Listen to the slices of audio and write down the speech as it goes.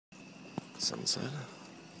Sunset.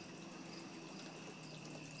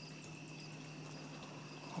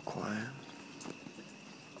 All quiet.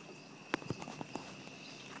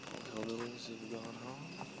 Hillbillies have gone home.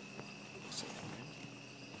 Except for me,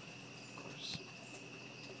 of course.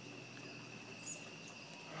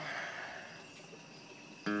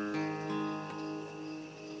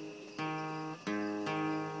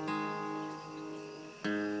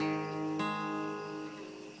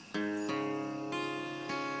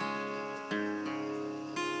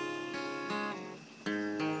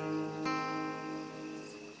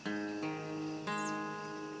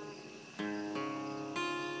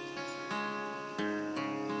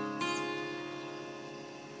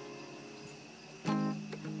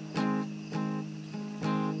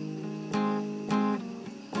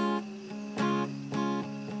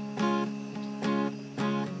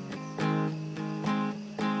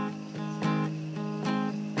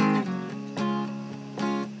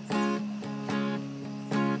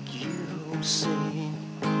 Say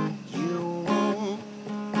you want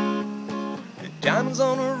the diamonds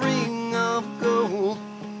on a ring of gold.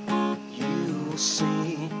 You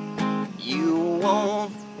say you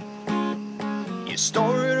want your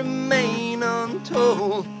story to remain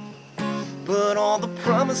untold, but all the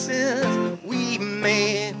promises we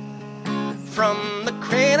made from the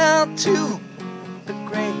cradle to the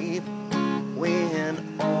grave,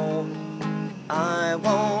 when all I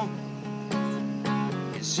want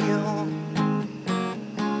is you.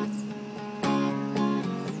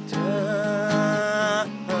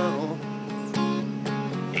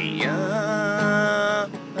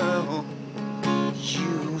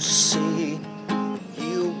 You say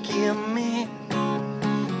you give me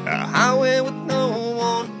a highway with no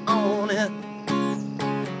one on it,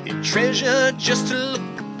 a treasure just to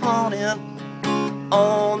look upon it,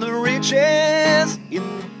 all the riches in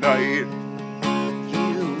the night.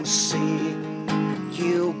 You say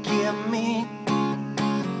you give me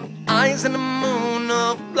eyes in the moon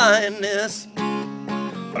of blindness,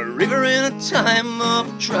 a river in a time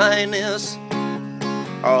of dryness,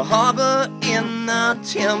 a harbor in the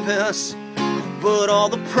tempest, but all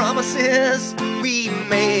the promises we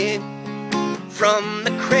made from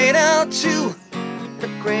the cradle to the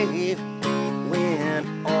grave,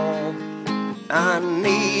 when all I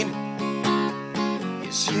need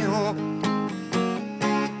is you.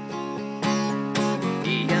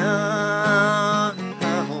 Yeah,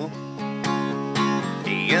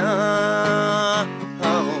 yeah.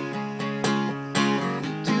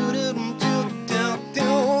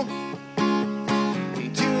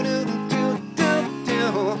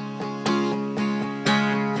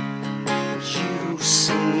 You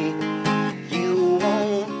say you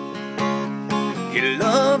want your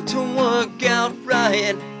love to work out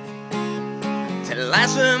right, to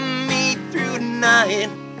last with me through the night.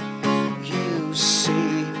 You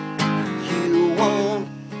say you want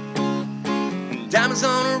diamonds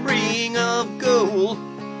on a ring of gold,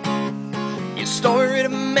 your story to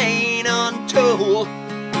remain untold,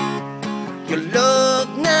 your love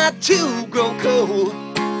not to grow cold,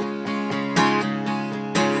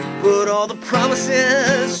 but all the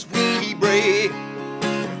promises we break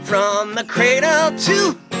from the cradle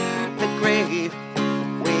to the grave,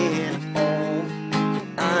 when all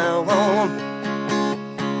I want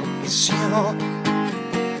is you.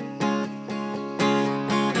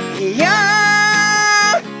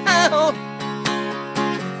 Yeah,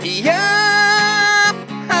 yeah,